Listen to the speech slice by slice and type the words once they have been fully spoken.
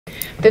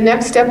The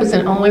next step is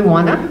an only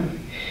wanna.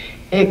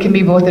 It can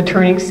be both a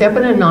turning step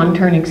and a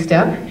non-turning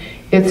step.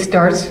 It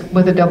starts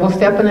with a double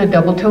step and a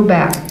double toe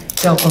back.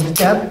 Double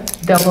step,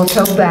 double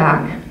toe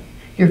back.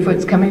 Your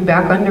foot's coming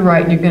back on the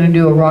right and you're gonna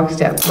do a rock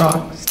step,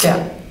 rock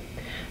step.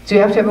 So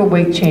you have to have a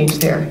weight change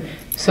there.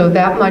 So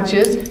that much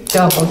is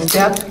double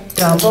step,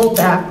 double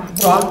back,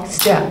 rock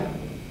step.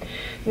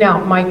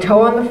 Now my right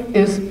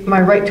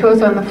toe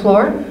is on the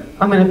floor.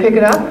 I'm gonna pick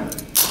it up,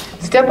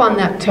 step on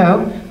that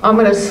toe. I'm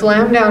gonna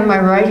slam down my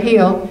right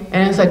heel,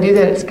 and as I do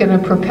that, it's gonna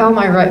propel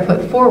my right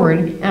foot forward,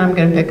 and I'm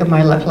gonna pick up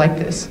my left like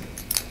this.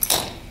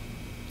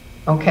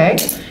 Okay?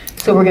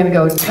 So we're gonna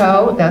go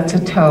toe, that's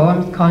a toe.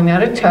 I'm calling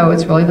that a toe.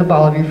 It's really the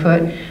ball of your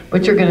foot,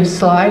 but you're gonna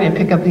slide and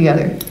pick up the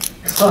other.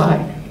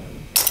 Slide.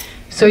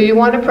 So you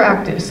wanna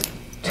practice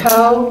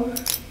toe,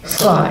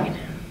 slide.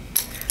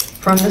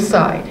 From the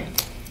side.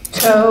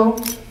 Toe,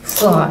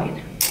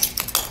 slide.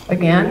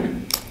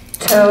 Again,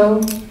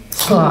 toe,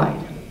 slide.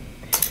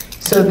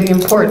 So the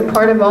important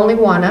part of only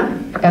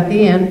wanna at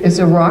the end is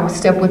a rock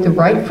step with the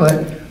right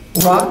foot,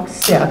 rock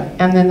step,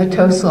 and then the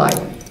toe slide.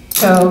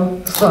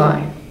 Toe,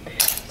 slide.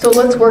 So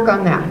let's work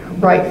on that.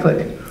 Right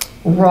foot,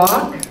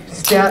 rock,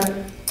 step,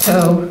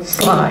 toe,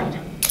 slide.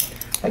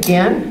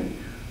 Again,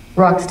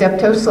 rock, step,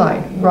 toe,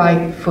 slide.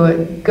 Right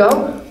foot,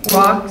 go,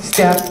 rock,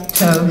 step,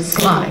 toe,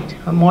 slide.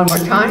 And one more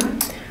time.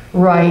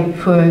 Right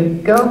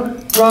foot, go,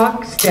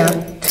 rock,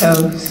 step,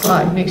 toe,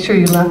 slide. Make sure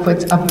your left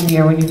foot's up in the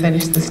air when you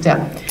finish the step.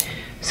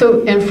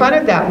 So in front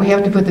of that, we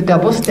have to put the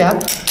double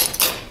step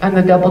and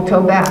the double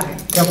toe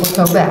back. Double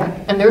toe back.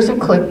 And there's a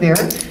click there.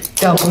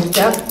 Double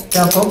step,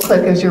 double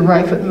click as your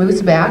right foot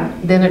moves back.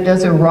 Then it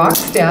does a rock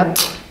step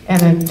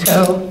and a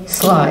toe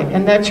slide.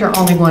 And that's your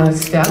only one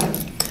step.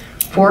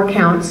 4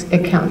 counts.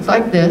 It counts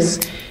like this.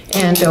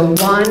 And a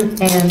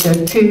 1, and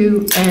a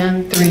 2,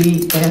 and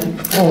 3,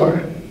 and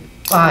 4,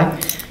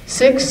 5,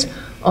 6.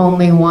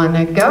 Only one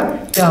to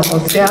go. Double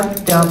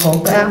step, double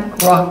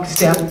back, rock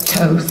step,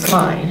 toe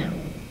slide.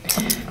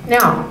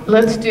 Now,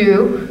 let's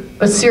do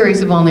a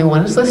series of only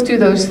ones. Let's do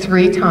those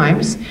 3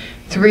 times.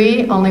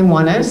 3 only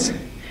ones.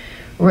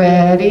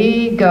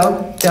 Ready,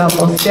 go.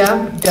 Double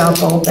step,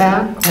 double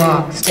back,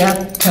 rock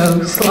step,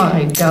 toe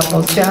slide.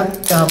 Double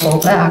step, double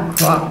back,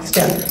 rock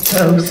step,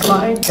 toe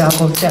slide.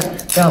 Double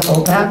step,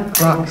 double back,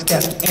 rock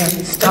step,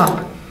 and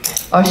stop.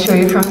 I'll show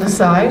you from the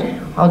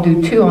side. I'll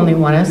do 2 only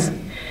ones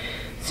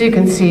so you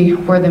can see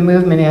where the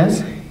movement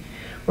is.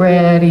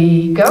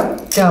 Ready, go.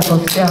 Double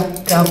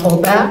step,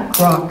 double back,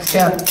 rock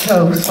step,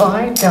 toe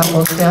slide.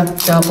 Double step,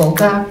 double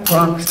back,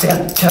 rock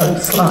step, toe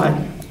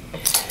slide.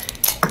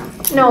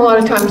 Now a lot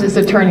of times it's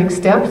a turning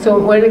step, so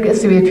when it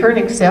gets to be a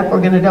turning step, we're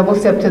going to double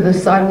step to the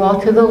sidewall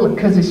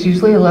because it's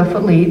usually a left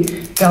foot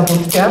lead. Double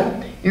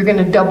step. You're going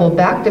to double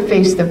back to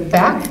face the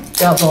back,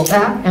 double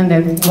back, and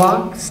then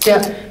rock,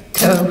 step,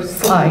 toe,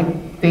 slide,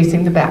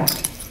 facing the back.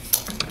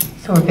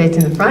 So we're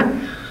facing the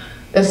front.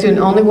 Let's do an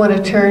only one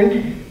to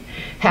turn.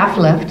 Half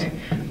left,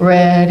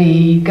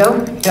 ready,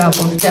 go,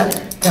 double step,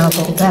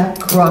 double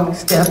back, rock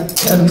step,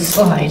 toe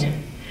slide.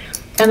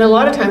 And a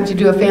lot of times you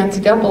do a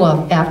fancy double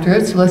after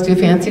it, so let's do a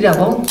fancy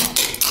double.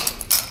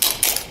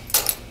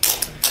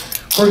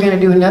 We're gonna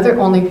do another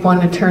only one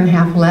to turn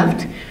half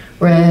left,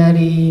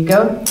 ready,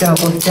 go,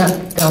 double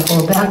step,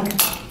 double back,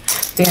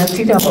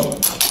 fancy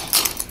double.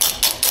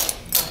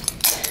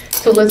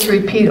 So let's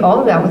repeat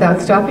all of that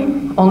without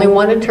stopping. Only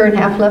one to turn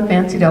half left,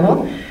 fancy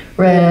double.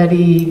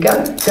 Ready,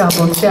 go.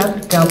 Double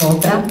step, double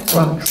back,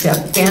 rock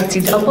step, fancy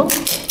double.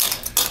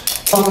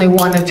 Only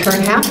one to turn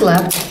half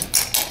left.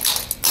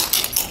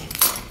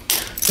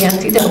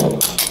 Fancy double.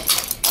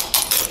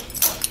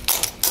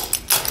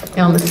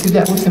 Now let's do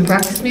that with some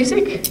practice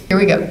music. Here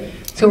we go.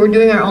 So we're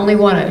doing our only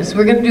ones.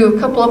 We're going to do a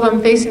couple of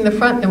them facing the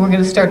front, then we're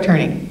going to start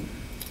turning.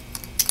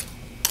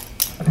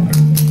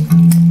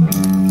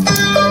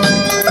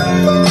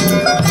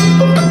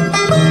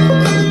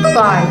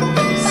 5,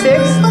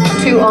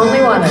 6, 2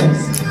 only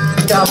ones.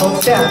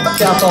 Double step,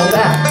 double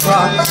back,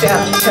 rock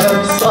step,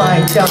 toe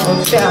slide,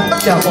 double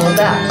step, double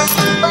back.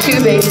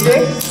 2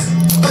 basics.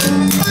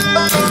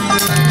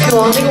 2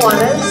 only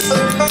ones.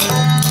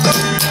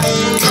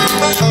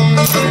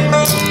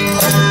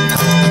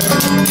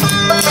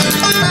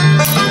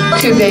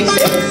 2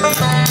 basics.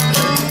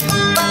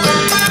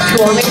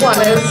 2 only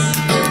ones.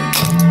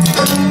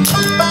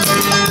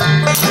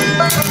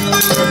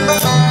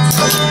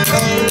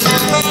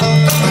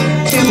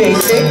 2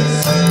 basics.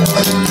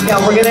 Now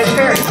we're going to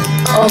turn.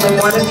 Only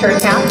one to turn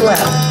half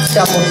left.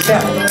 Double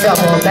step,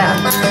 double back.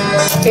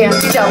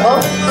 Fancy double.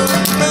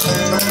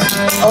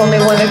 Only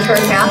one to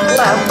turn half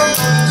left.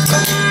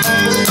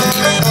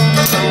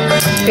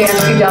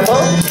 Fancy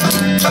double.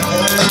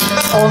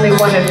 Only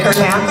one to turn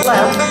half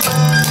left.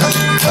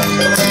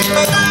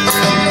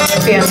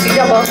 Fancy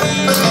double.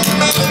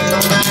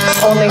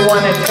 Only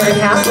one to turn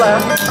half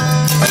left.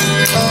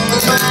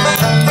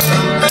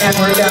 And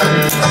we're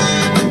done.